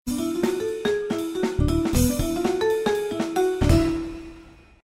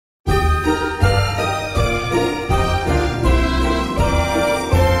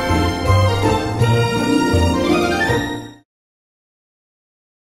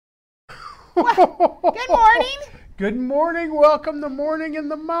Good morning. Good morning. Welcome to Morning in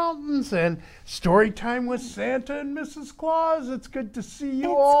the Mountains and Story Time with Santa and Mrs. Claus. It's good to see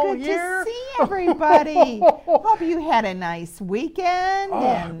you all here. It's good to see everybody. Hope you had a nice weekend.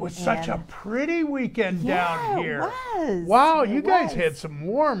 It was such a pretty weekend down here. It was. Wow, you guys had some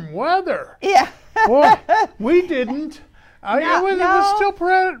warm weather. Yeah. Boy, we didn't. It was still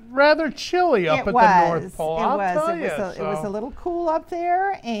rather chilly up at the North Pole. It was a little cool up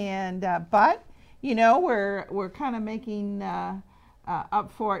there, and but you know we're kind of making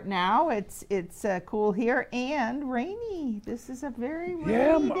up for it now. It's cool here and rainy. This is a very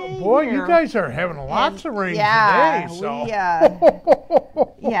rainy day boy, here. you guys are having lots of rain today. So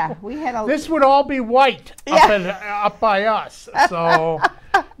we had a. This would all be white up by us. So.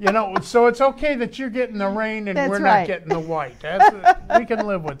 So it's okay that you're getting the rain and we're not getting the white. We can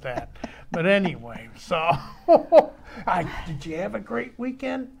live with that. But anyway, so did you have a great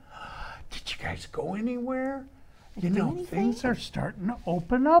weekend? Did you guys go anywhere? Things are starting to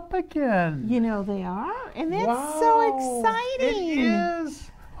open up again. They are, and it's so exciting. It is.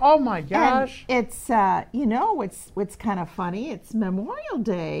 Oh my gosh! And it's what's kind of funny. It's Memorial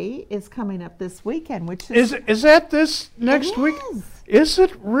Day is coming up this weekend, which is that this next week? Is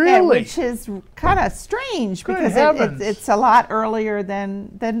it really? Which is kind of strange because it's a lot earlier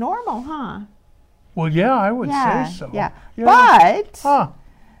than normal, huh? Well, yeah, I would say so. Yeah. But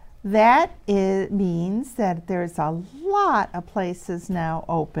that means that there's a lot of places now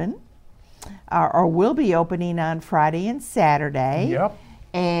open, or will be opening on Friday and Saturday. Yep.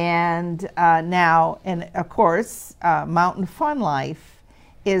 And and of course, Mountain Fun Life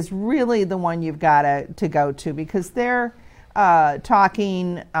is really the one you've got to go to because they're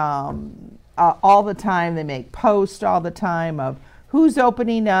talking all the time. They make posts all the time of who's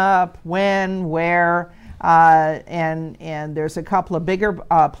opening up, when, where, and there's a couple of bigger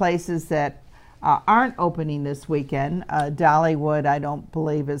places that aren't opening this weekend. Dollywood, I don't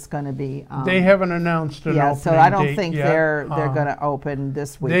believe is going to be. They haven't announced an opening so I don't date think yet. they're going to open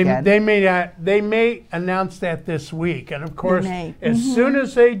this weekend. They may announce that this week, and of course, as soon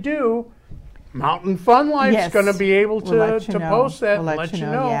as they do, Mountain Fun Life's going to be able to post that and let you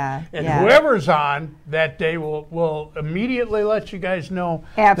know. And whoever's on that day will immediately let you guys know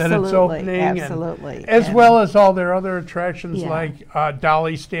that it's opening. Absolutely. As well as all their other attractions like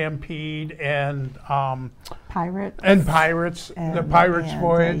Dolly Stampede and Pirates. And Pirates, the Pirates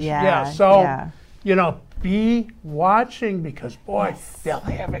Voyage. Be watching because, boy, they'll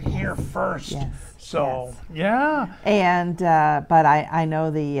have it here first. So, And but I know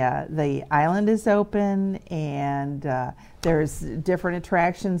the island is open, and there's different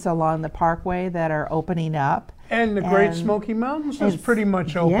attractions along the parkway that are opening up. And the Great Smoky Mountains is pretty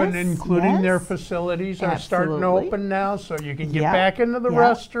much open, including their facilities are starting to open now, so you can get back into the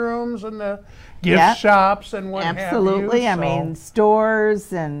restrooms and the gift shops and what have you. Absolutely. I mean,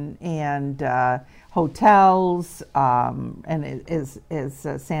 stores and hotels, and as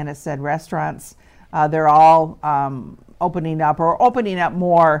Santa said, restaurants. They're all opening up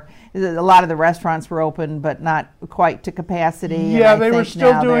more. A lot of the restaurants were open, but not quite to capacity. Yeah, they were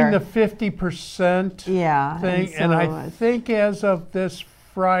still doing the 50% thing. And I think as of this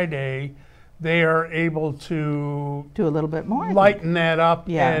Friday, they are able to do a little bit more, lighten that up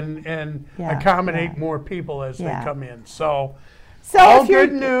and accommodate more people as they come in. So all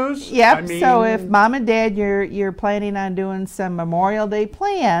good news. Yep. I mean, so if Mom and Dad, you're planning on doing some Memorial Day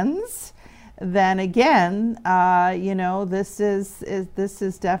plans, then again, this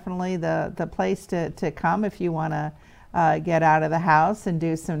is definitely the place to come if you want to get out of the house and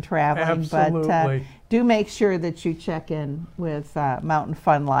do some traveling. Absolutely. But do make sure that you check in with Mountain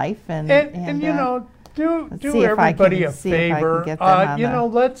Fun Life and do everybody a favor.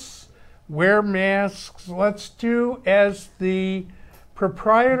 Let's wear masks. Let's do as the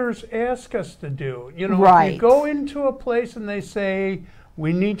proprietors ask us to do. If you go into a place and they say,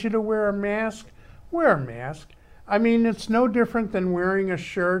 we need you to wear a mask, wear a mask. I mean, it's no different than wearing a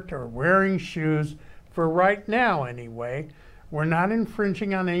shirt or wearing shoes for right now anyway. We're not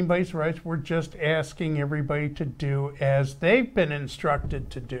infringing on anybody's rights. We're just asking everybody to do as they've been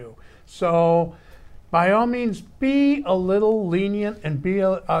instructed to do. So by all means, be a little lenient and be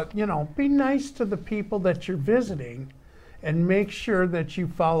nice to the people that you're visiting. And make sure that you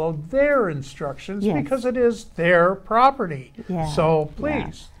follow their instructions because it is their property. So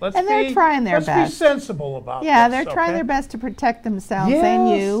please, they're trying their best. Let's be sensible about this. Yeah, they're trying their best to protect themselves and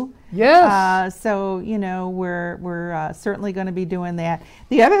you. Yes. So we're certainly going to be doing that.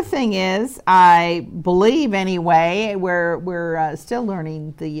 The other thing is, I believe anyway, we're still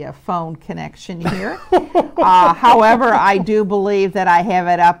learning the phone connection here. However, I do believe that I have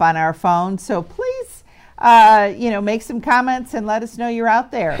it up on our phone. So please, make some comments and let us know you're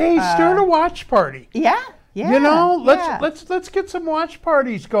out there. Hey, start a watch party. Yeah. Let's get some watch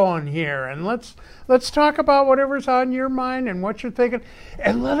parties going here, and let's talk about whatever's on your mind and what you're thinking,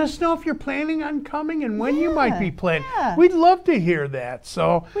 and let us know if you're planning on coming and when you might be planning. Yeah. We'd love to hear that.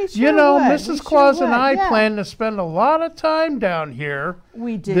 So Mrs. Claus and I plan to spend a lot of time down here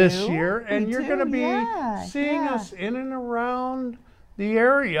this year, and you're going to be seeing us in and around the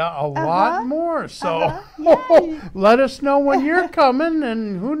area a lot more. So let us know when you're coming,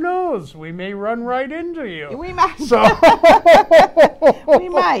 and who knows, we may run right into you. We might. So we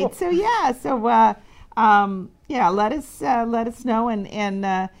might. So let us know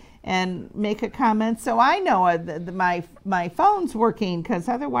and make a comment so I know my phone's working, because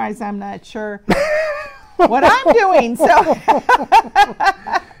otherwise I'm not sure what I'm doing. So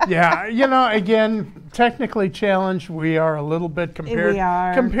again, technically challenged. We are a little bit compared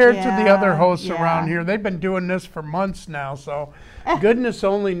to the other hosts around here. They've been doing this for months now, so goodness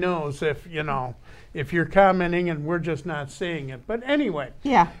only knows if you're commenting and we're just not seeing it. But anyway,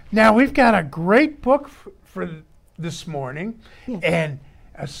 now we've got a great book for this morning, and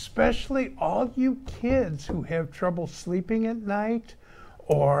especially all you kids who have trouble sleeping at night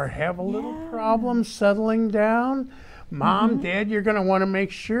or have a little problem settling down. Mom, Dad, you're going to want to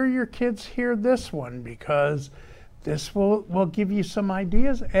make sure your kids hear this one, because this will give you some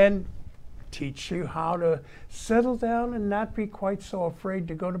ideas and teach you how to settle down and not be quite so afraid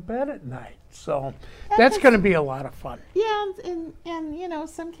to go to bed at night. So that's going to be a lot of fun. Yeah, and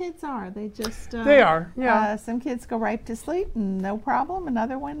some kids are. They just they are. Yeah. Some kids go right to sleep and no problem, and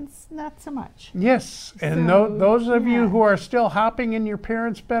other ones not so much. Yes, and those of you who are still hopping in your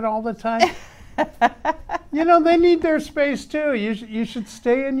parents' bed all the time. They need their space too. You should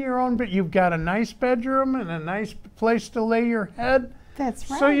stay in your own, but you've got a nice bedroom and a nice place to lay your head. That's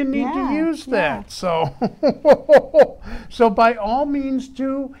right. So you need to use that. So, so by all means,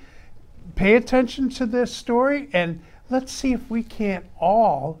 do pay attention to this story, and let's see if we can't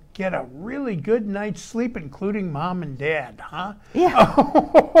all get a really good night's sleep, including Mom and Dad, huh? Yeah.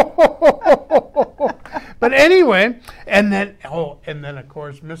 But anyway, and then of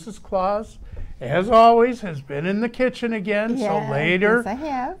course, Mrs. Claus, as always, has been in the kitchen again. So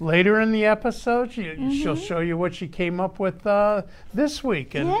later in the episode, she'll show you what she came up with this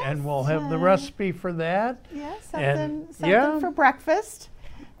week, and we'll have the recipe for that. Yeah, something for breakfast.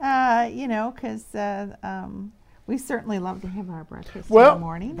 Because we certainly love to have our breakfast in the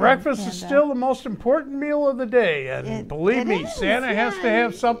morning. Breakfast is still the most important meal of the day, and believe me, Santa has to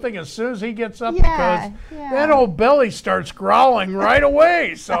have something as soon as he gets up, because that old belly starts growling right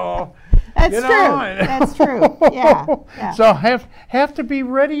away. So. That's true. That's true. Yeah. So have to be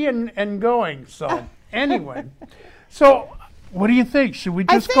ready and going. So anyway, so what do you think? Should we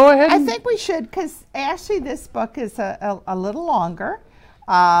just go ahead? I think we should, because actually this book is a little longer,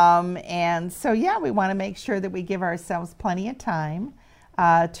 and so we want to make sure that we give ourselves plenty of time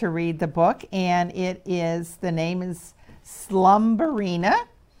to read the book. And the name is Slumberina,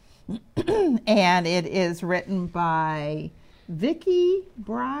 and it is written by Vicki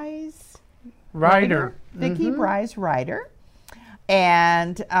Bryce Ryder. Vicki Bryce Ryder.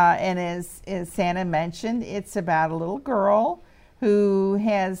 And as Santa mentioned, it's about a little girl who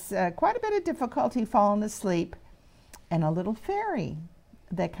has quite a bit of difficulty falling asleep, and a little fairy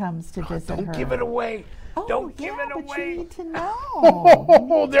that comes to visit her. Don't give it away. Don't give it away. But you need to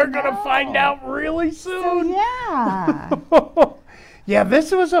know. They're going to find out really soon. So, yeah,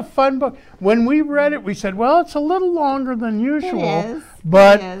 this was a fun book. When we read it, we said, well, it's a little longer than usual. It is.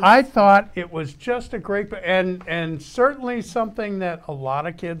 But I thought it was just a great book, and certainly something that a lot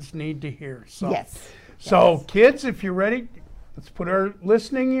of kids need to hear. So, So, kids, if you're ready, let's put our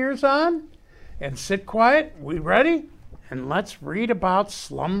listening ears on and sit quiet. We ready? And let's read about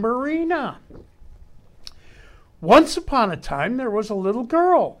Slumberina. Once upon a time, there was a little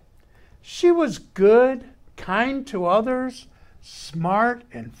girl. She was good, kind to others, smart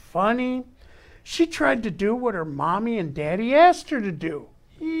and funny. She tried to do what her mommy and daddy asked her to do,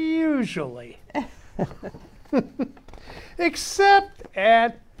 usually. Except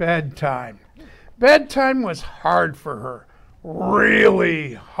at bedtime. Bedtime was hard for her,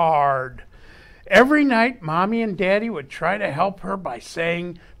 really hard. Every night, Mommy and Daddy would try to help her by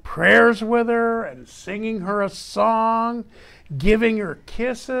saying prayers with her and singing her a song, giving her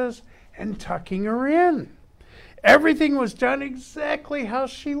kisses and tucking her in. Everything was done exactly how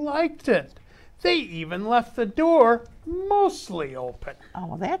she liked it. They even left the door mostly open. Oh,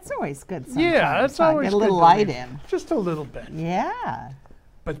 well, that's always good sometimes. Yeah, that's always get good. A little light in. Just a little bit. Yeah.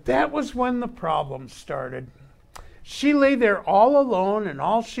 But that was when the problem started. She lay there all alone, and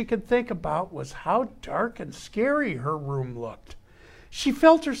all she could think about was how dark and scary her room looked. She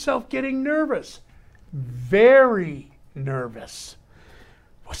felt herself getting nervous. Very nervous.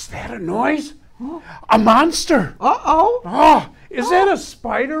 Was that a noise? A monster! Uh-oh! Oh, is that a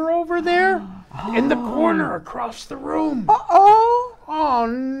spider over there? In the corner across the room. Uh-oh! Oh,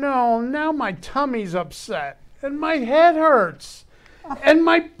 no, now my tummy's upset, and my head hurts, and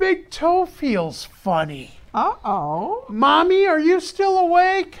my big toe feels funny. Uh-oh! Mommy, are you still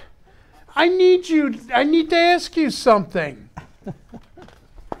awake? I need to ask you something.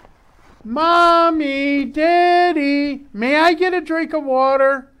 Mommy, Daddy, may I get a drink of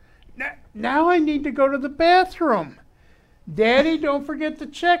water? Now I need to go to the bathroom. Daddy, don't forget to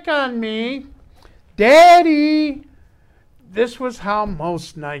check on me. Daddy! This was how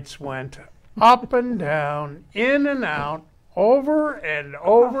most nights went. Up and down, in and out, over and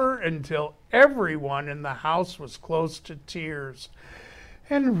over until everyone in the house was close to tears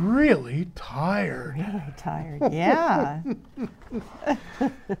and really tired. Really tired, yeah.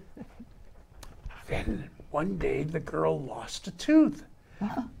 Then one day the girl lost a tooth.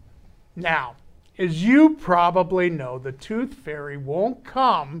 Now, as you probably know, the tooth fairy won't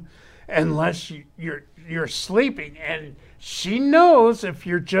come unless you're sleeping, and she knows if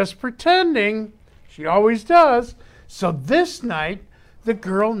you're just pretending. She always does. So this night, the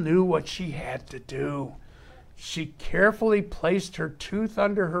girl knew what she had to do. She carefully placed her tooth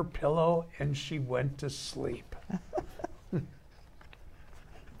under her pillow, and she went to sleep.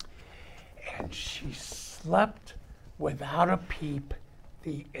 And she slept without a peep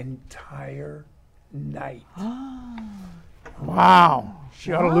the entire night. Wow.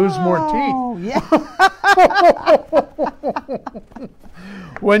 She ought to lose more teeth. Yeah.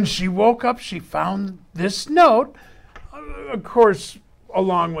 When she woke up, she found this note, of course,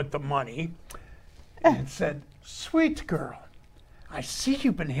 along with the money. And it said, "Sweet girl, I see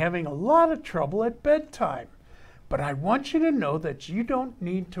you've been having a lot of trouble at bedtime, but I want you to know that you don't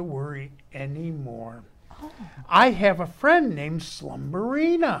need to worry anymore. I have a friend named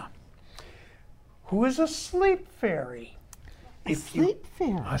Slumberina, who is a sleep fairy. A sleep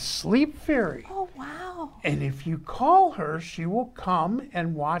fairy? A sleep fairy. Oh, wow. And if you call her, she will come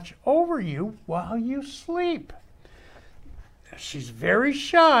and watch over you while you sleep. She's very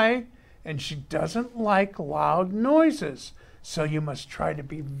shy, and she doesn't like loud noises, so you must try to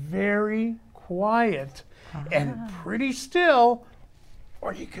be very quiet and pretty still,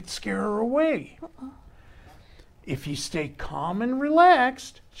 or you could scare her away. If you stay calm and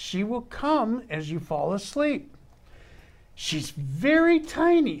relaxed, she will come as you fall asleep. She's very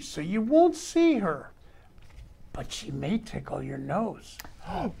tiny, so you won't see her, but she may tickle your nose.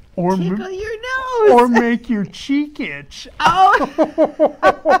 Or tickle your nose. Or make your cheek itch. Oh.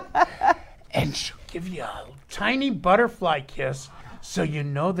 And she'll give you a tiny butterfly kiss so you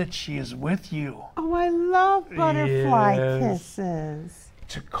know that she is with you. Oh, I love butterfly kisses.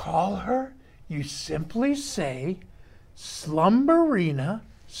 To call her, you simply say, "Slumberina,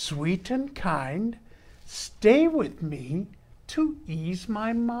 sweet and kind, stay with me to ease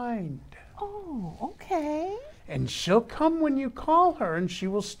my mind." Oh, okay. And she'll come when you call her, and she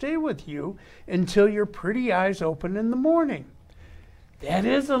will stay with you until your pretty eyes open in the morning. That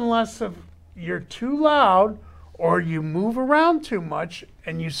is, unless you're too loud or you move around too much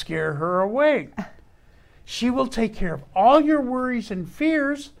and you scare her away. She will take care of all your worries and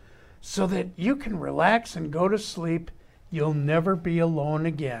fears so that you can relax and go to sleep. You'll never be alone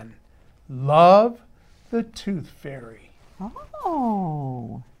again. Love, the Tooth Fairy.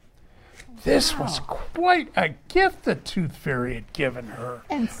 Oh. This was quite a gift the Tooth Fairy had given her.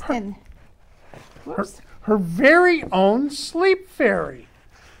 Her very own sleep fairy.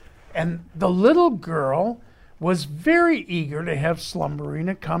 And the little girl was very eager to have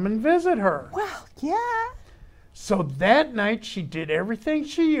Slumberina come and visit her. Well, yeah. So that night she did everything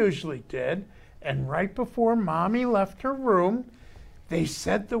she usually did, and right before Mommy left her room, they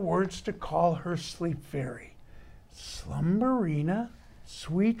said the words to call her sleep fairy. "Slumberina,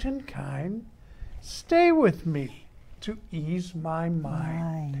 sweet and kind, stay with me to ease my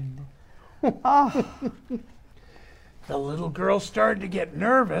mind." Oh. The little girl started to get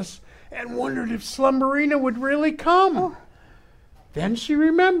nervous and wondered if Slumberina would really come. Oh. Then she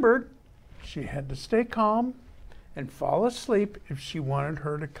remembered she had to stay calm and fall asleep if she wanted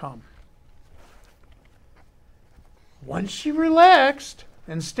her to come. Once she relaxed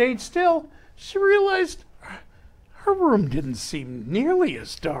and stayed still, she realized her room didn't seem nearly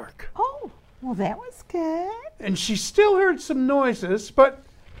as dark. Oh, well, that was good. And she still heard some noises, but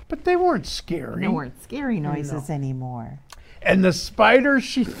they weren't scary. They weren't scary noises anymore. And the spider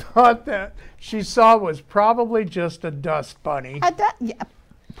she thought that she saw was probably just a dust bunny. Yeah,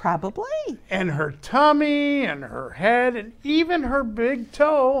 probably. And her tummy and her head and even her big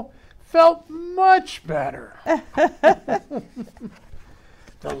toe felt much better.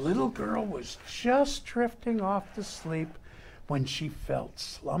 The little girl was just drifting off to sleep when she felt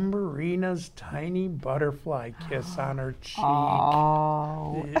Slumberina's tiny butterfly kiss on her cheek.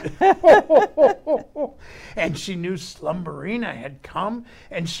 Oh. And she knew Slumberina had come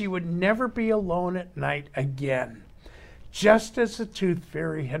and she would never be alone at night again, just as the Tooth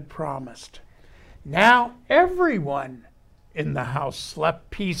Fairy had promised. Now everyone in the house slept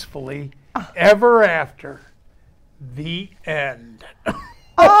peacefully ever after. The end.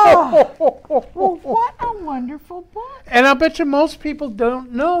 Oh, well, what a wonderful book. And I bet you most people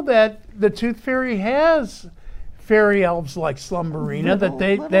don't know that the Tooth Fairy has fairy elves like Slumberina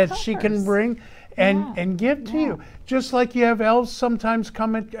that she can bring and give to you. Just like you have elves sometimes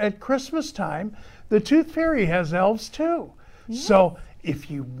come at Christmas time, the Tooth Fairy has elves too. Yeah. So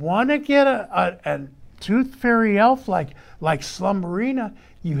if you want to get a Tooth Fairy elf like Slumberina,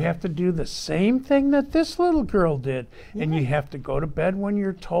 you have to do the same thing that this little girl did. Yeah. And you have to go to bed when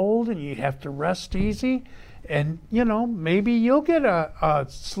you're told, and you have to rest easy. And, you know, maybe you'll get a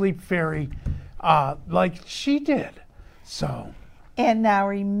sleep fairy like she did. So. And now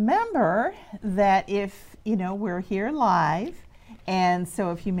remember that if, you know, we're here live, and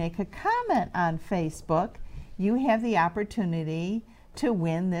so if you make a comment on Facebook, you have the opportunity to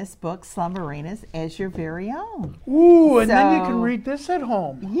win this book, Slumberina's, as your very own. Ooh, and then you can read this at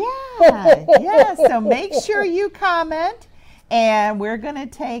home. Yeah, yeah. So make sure you comment, and we're going to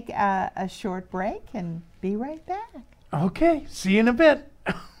take a short break and be right back. Okay, see you in a bit.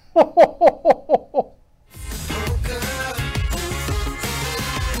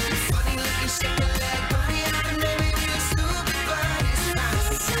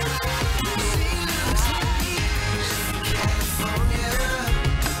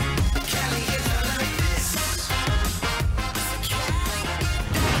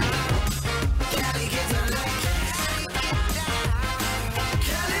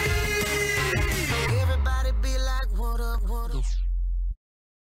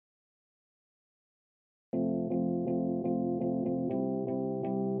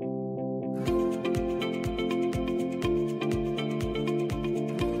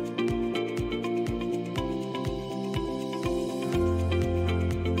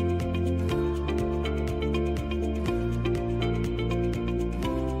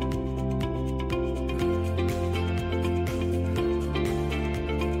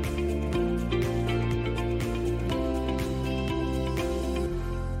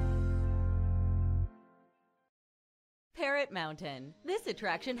 Parrot Mountain. This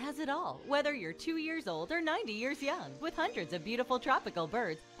attraction has it all, whether you're 2 years old or 90 years young, with hundreds of beautiful tropical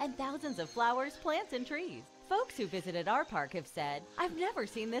birds and thousands of flowers, plants, and trees. Folks who visited our park have said, "I've never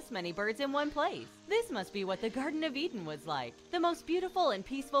seen this many birds in one place. This must be what the Garden of Eden was like. The most beautiful and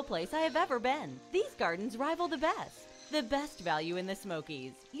peaceful place I have ever been. These gardens rival the best value in the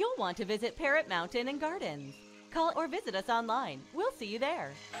Smokies. You'll want to visit Parrot Mountain and Gardens. Call or visit us online. We'll see you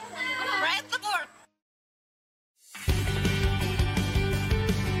there." Right the board.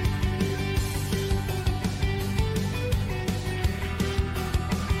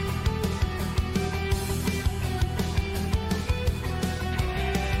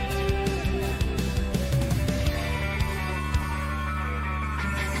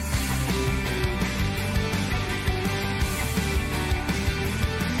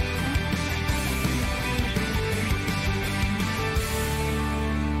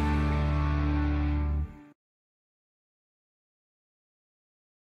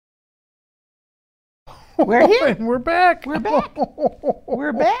 We're here. And we're back. We're back.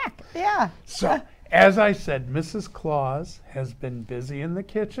 We're back. Yeah. So, as I said, Mrs. Claus has been busy in the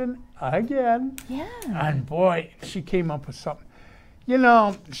kitchen again. Yeah. And boy, she came up with something. You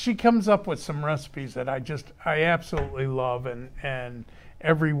know, she comes up with some recipes that I absolutely love, and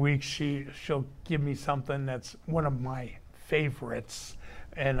every week she'll give me something that's one of my favorites,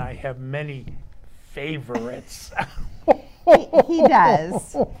 and I have many favorites. He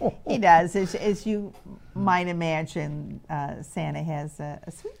does. He does. As you might imagine, Santa has a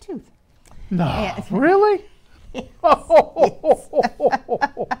sweet tooth. No, really? Yes.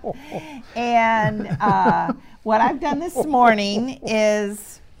 And what I've done this morning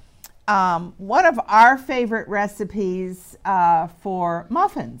is one of our favorite recipes for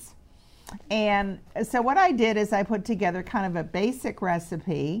muffins. And so what I did is I put together kind of a basic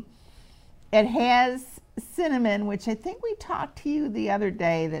recipe. It has cinnamon, which I think we talked to you the other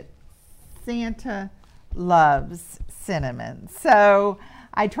day that Santa loves cinnamon. So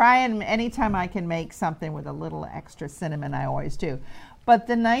I try, and anytime I can make something with a little extra cinnamon, I always do. But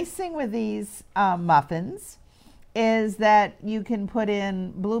the nice thing with these muffins is that you can put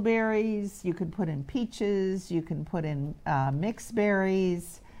in blueberries, you can put in peaches, you can put in mixed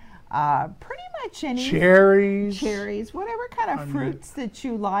berries, pretty much any cherries, whatever kind of fruits that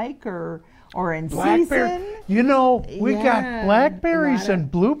you like, or in season. You know, we got blackberries and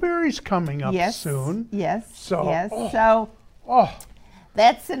blueberries coming up soon. Yes. So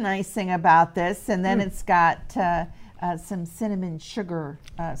that's the nice thing about this. And then it's got some cinnamon sugar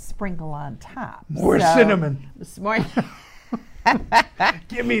sprinkle on top. More cinnamon. More.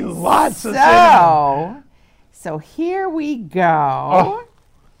 Give me lots of cinnamon. So here we go.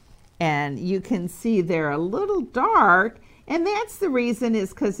 And you can see they're a little dark. And that's the reason, is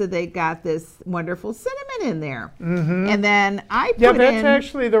because they got this wonderful cinnamon in there. Mm-hmm. And then I put that's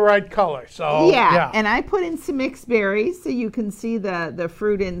actually the right color. So and I put in some mixed berries so you can see the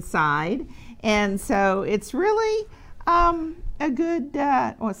fruit inside. And so it's really a good,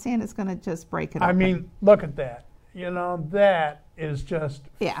 Santa's going to just break it open. I mean, look at that. You know, that is just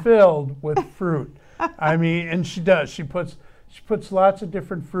filled with fruit. I mean, and she does. She puts lots of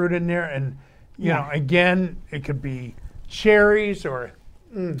different fruit in there. And, you know, again, it could be cherries or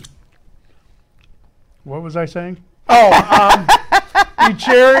what was I saying?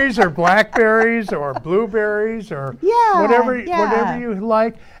 Cherries or blackberries or blueberries or whatever you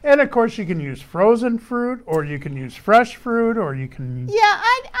like. And of course you can use frozen fruit, or you can use fresh fruit, or you can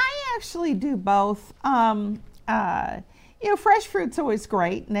I actually do both. You know, fresh fruit's always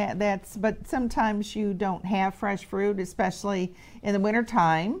great, and but sometimes you don't have fresh fruit, especially in the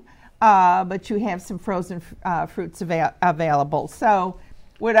wintertime. But you have some frozen fruits available. So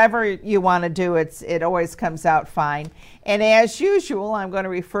whatever you want to do, it always comes out fine. And as usual, I'm going to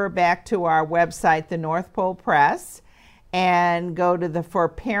refer back to our website, the North Pole Press, and go to the For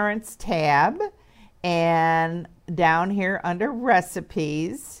Parents tab. And down here under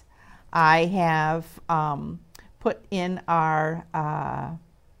Recipes, I have put in our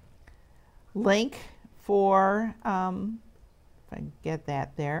link for, if I can get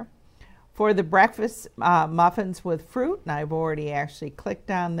that there, for the breakfast muffins with fruit, and I've already actually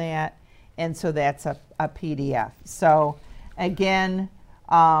clicked on that, and so that's a PDF. So again,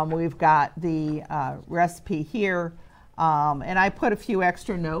 we've got the recipe here, and I put a few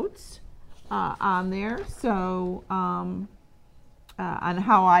extra notes on there, so on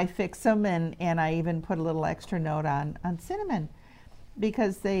how I fix them, and I even put a little extra note on cinnamon,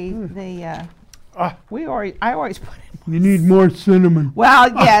 because I always put in. You need more cinnamon.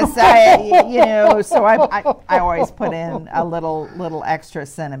 Well, yes, so I always put in a little extra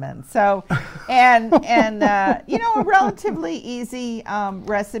cinnamon. So, and a relatively easy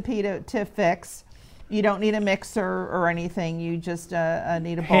recipe to fix. You don't need a mixer or anything. You just need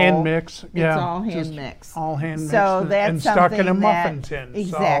a bowl. Hand mix. It's all hand mixed. All hand mixed. So that's and stuck in a muffin tin.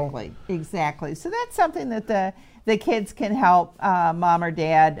 Exactly. So that's something that the kids can help mom or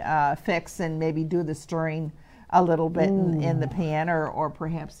dad fix, and maybe do the stirring a little bit in the pan, or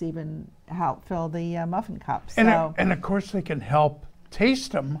perhaps even help fill the muffin cups. And of course they can help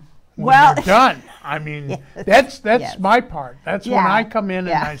taste them when you're done. I mean, that's my part. That's when I come in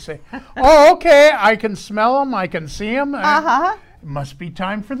and I say, oh, okay, I can smell them, I can see them. It must be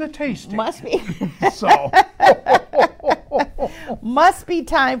time for the tasting. Must be. So. Must be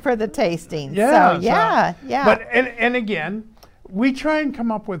time for the tasting. Yeah. But and again, we try and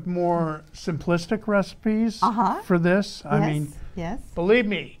come up with more simplistic recipes for this. I mean, believe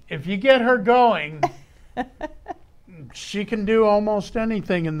me, if you get her going, she can do almost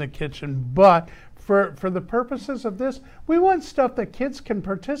anything in the kitchen. But for the purposes of this, we want stuff that kids can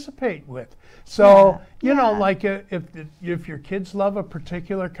participate with. So, you know, like if your kids love a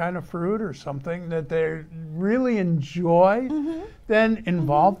particular kind of fruit or something that they really enjoy, then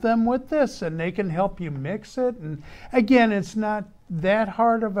involve them with this, and they can help you mix it. And again, it's not that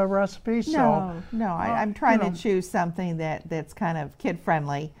hard of a recipe. So I'm trying to choose something that's kind of kid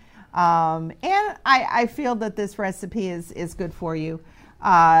friendly. And I feel that this recipe is good for you.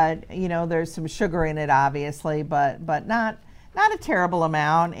 There's some sugar in it, obviously, but not a terrible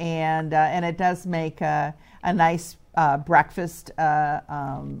amount, and it does make a nice breakfast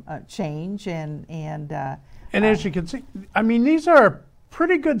change, and as you can see, I mean, these are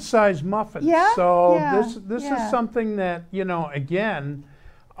pretty good sized muffins. This is something that, again,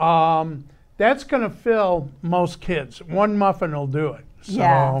 that's going to fill most kids. One muffin will do it. So,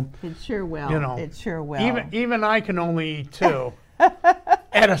 yeah, it sure will. It sure will. Even I can only eat 2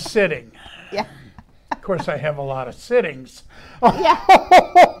 at a sitting. Yeah. Of course, I have a lot of sittings. Yeah.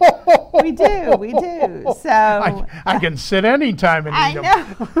 We do. So I can sit anytime and eat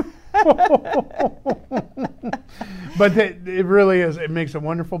them. But it really is. It makes a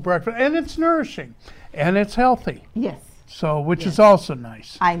wonderful breakfast, and it's nourishing, and it's healthy. Yes. So, which is also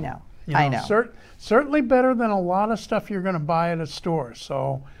nice. I know. I know. Certainly better than a lot of stuff you're going to buy at a store.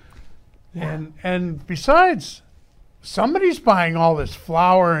 So, and besides, somebody's buying all this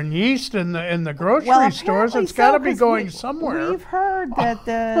flour and yeast in the grocery stores. It's got to be going somewhere. We've heard that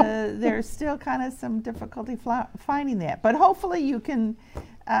there's still kind of some difficulty finding that, but hopefully you can.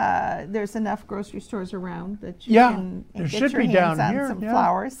 There's enough grocery stores around that you can get your hands on some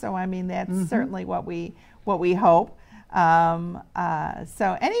flour. So I mean that's certainly what we hope.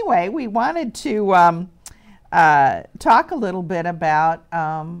 So anyway, we wanted to talk a little bit about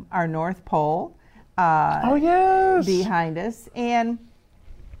our North Pole. Behind us, and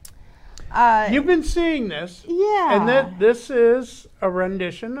you've been seeing this, and this is a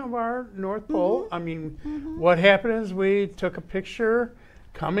rendition of our North Pole. I mean, what happened is we took a picture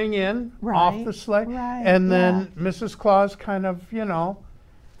coming in off the sleigh, and then Mrs. Claus kind of,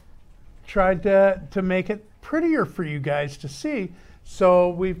 tried to make it prettier for you guys to see. So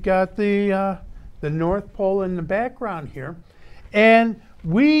we've got the North Pole in the background here, and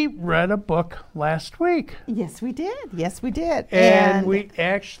we read a book last week. Yes, we did. And we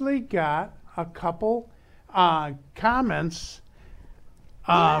actually got a couple comments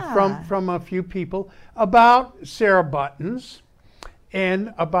from a few people about Sarah Buttons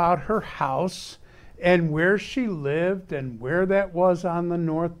and about her house and where she lived and where that was on the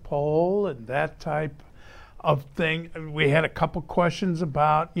North Pole and that type of thing. We had a couple questions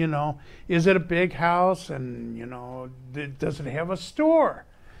about, is it a big house, and does it have a store?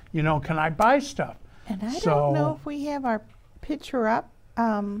 Can I buy stuff? And I don't know if we have our picture up.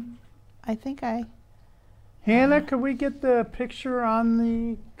 I think Hannah, could we get the picture on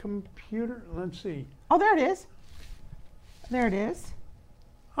the computer? Let's see. Oh, there it is.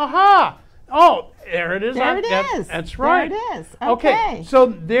 Aha! Oh, there it is. There it is. That's right. There it is. Okay, so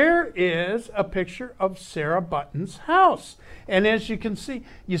there is a picture of Sarah Button's house. And as you can see,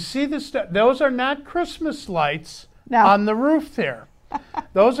 those are not Christmas lights on the roof there.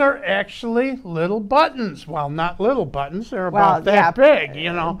 Those are actually little buttons. Well, not little buttons. They're about that big,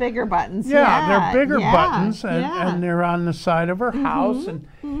 Bigger buttons. Yeah, they're bigger buttons, and they're on the side of her house. And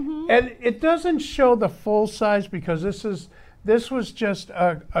it doesn't show the full size because this was just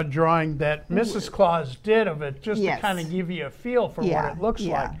a drawing that Mrs. Claus did of it, just to kind of give you a feel for what it looks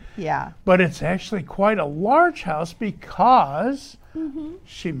like. Yeah. But it's actually quite a large house because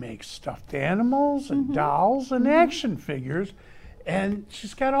she makes stuffed animals and dolls and action figures. And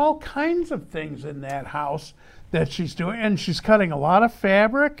she's got all kinds of things in that house that she's doing. And she's cutting a lot of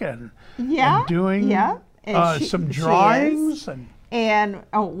fabric and doing some drawings. And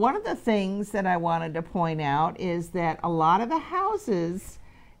one of the things that I wanted to point out is that a lot of the houses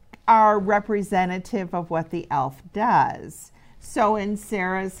are representative of what the elf does. So in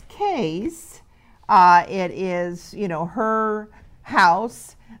Sarah's case, it is, her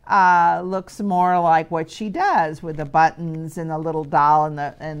house looks more like what she does with the buttons and the little doll in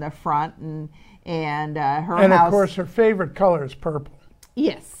the front, and her house. And of course, her favorite color is purple.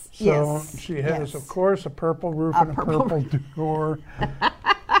 Yes. So she has, of course, a purple roof and a purple door.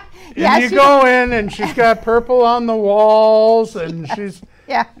 And you go in, and she's got purple on the walls, and she's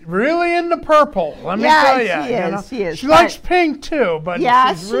really into purple. Let me tell you. She is. She likes pink too, but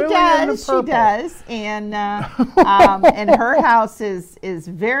she's really into purple. She does, and and her house is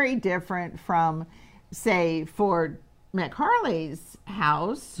very different from, say, Ford McHarley's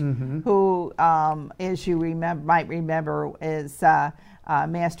house, who, as you might remember, is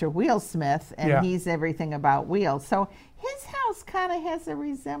Master Wheelsmith, and he's everything about wheels. So his house kind of has a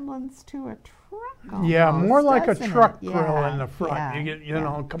resemblance to a truck. Almost, more like a truck grill in the front. You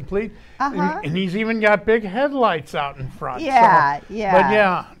get, complete. And he's even got big headlights out in front. But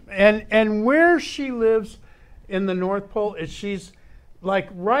and where she lives in the North Pole is she's like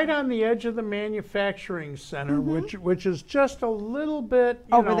right on the edge of the manufacturing center, which is just a little bit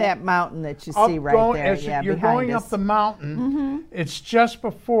over that mountain that you see right there. As you're going up the mountain, it's just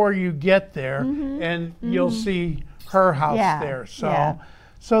before you get there, and you'll see her house there.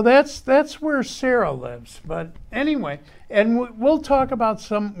 So that's where Sarah lives. But anyway, and we'll talk about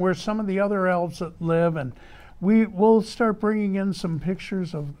where some of the other elves that live, and we'll start bringing in some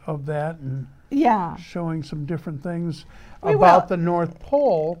pictures of that and showing some different things about the North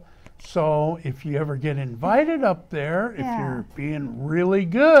Pole. So if you ever get invited up there, if you're being really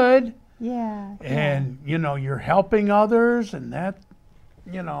good, and you know you're helping others, and that,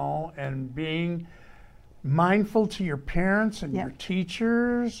 you know, and being mindful to your parents and your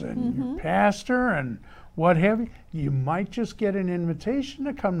teachers and your pastor and what have you, you might just get an invitation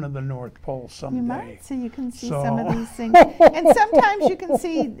to come to the North Pole someday. You might, so you can see some of these things. And sometimes you can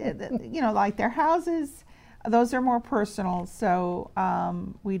see, you know, like their houses, those are more personal, so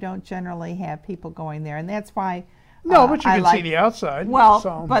we don't generally have people going there. And that's why... No, but you can see the outside. Well,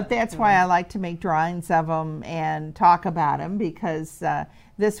 so, but that's why I like to make drawings of them and talk about them, because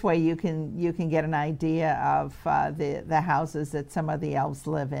this way you can get an idea of the houses that some of the elves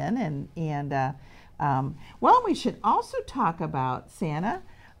live in, well, we should also talk about Santa.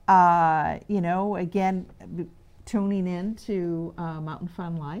 You know, again, tuning in to Mountain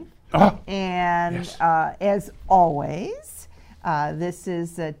Fun Life, and as always. This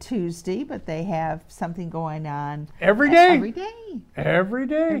is Tuesday, but they have something going on every day. Every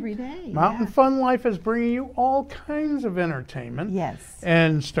day. Mountain Fun Life is bringing you all kinds of entertainment. Yes.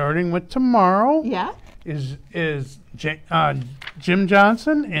 And starting with tomorrow, is Jim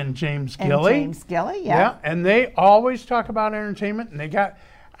Johnson and James Gilley. Yeah. And they always talk about entertainment, and they got,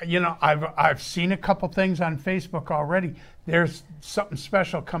 you know, I've seen a couple things on Facebook already. There's something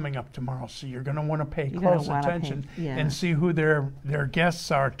special coming up tomorrow, so you're going to want to pay close attention and see who their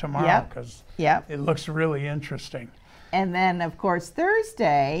guests are tomorrow, because it looks really interesting. And then, of course,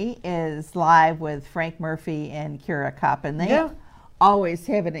 Thursday is live with Frank Murphy and Kira Kopp, and they always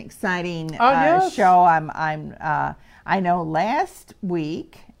have an exciting show. I know last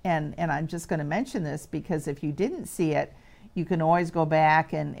week, and I'm just going to mention this because if you didn't see it, you can always go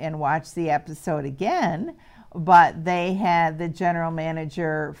back and watch the episode again. But they had the general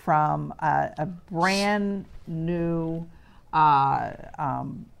manager from a brand new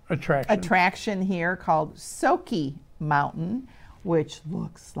attraction here called Soaky Mountain, which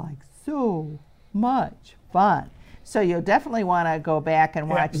looks like so much fun. So you'll definitely want to go back and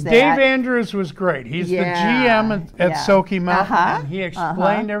watch that. Dave Andrews was great. He's the GM at Soaky Mountain, and he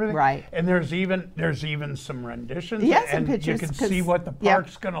explained everything. Right. And there's even some renditions. And pictures. You can see what the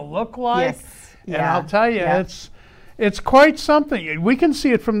park's going to look like. Yes. And I'll tell you, it's quite something. We can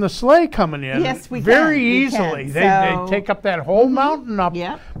see it from the sleigh coming in. Yes, we very can. easily. They take up that whole mountain up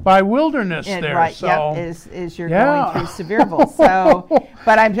by Wilderness there. Right. So as you're going through Sevierville. So,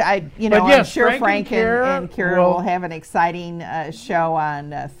 but I'm sure Frank and Kira will have an exciting show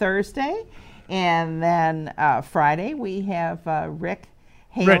on Thursday, and then Friday we have Rich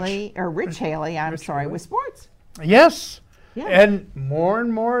Haley with sports. Yes. Yeah. And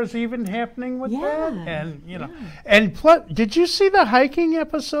more is even happening with that. And, you know, and plus, did you see the hiking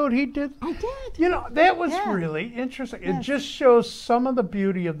episode he did? I did. You know, that was really interesting. It just shows some of the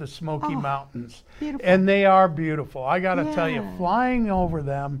beauty of the Smoky Mountains. Beautiful. And they are beautiful. I got to tell you, flying over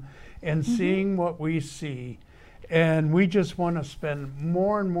them and seeing what we see, and we just want to spend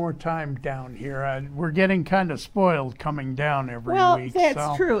more and more time down here. We're getting kind of spoiled coming down every week. Well,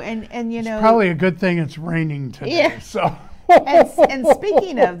 that's true. And you know, it's probably a good thing it's raining today. Yeah. So. And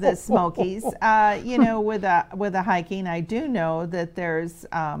speaking of the Smokies, you know, with a hiking, I do know that there's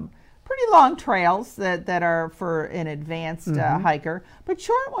pretty long trails that are for an advanced hiker, but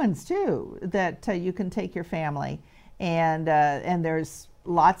short ones too that you can take your family, and there's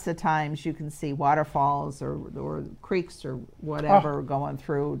lots of times you can see waterfalls or creeks or whatever going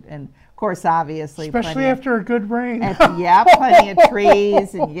through, and of course, obviously, especially after a good rain. Plenty of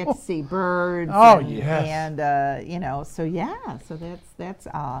trees, and you get to see birds. And you know, so that's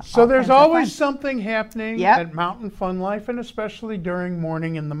so there's always something happening at Mountain Fun Life, and especially during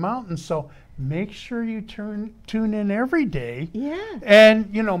Morning in the Mountains. So make sure you tune in every day. And,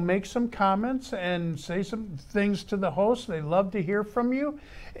 you know, make some comments and say some things to the host. They love to hear from you.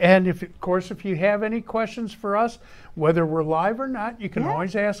 And if you have any questions for us, whether we're live or not, you can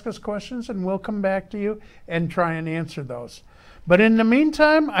always ask us questions, and we'll come back to you and try and answer those. But in the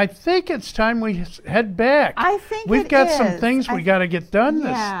meantime, I think it's time we head back. I think we've got some things we got to get done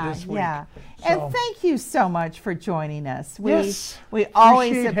this week. And thank you so much for joining us. We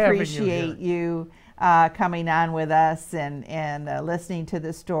always appreciate you coming on with us and listening to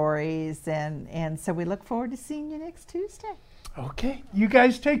the stories. And so we look forward to seeing you next Tuesday. Okay. You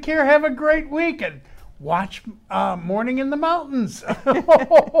guys take care. Have a great week. And watch Morning in the Mountains.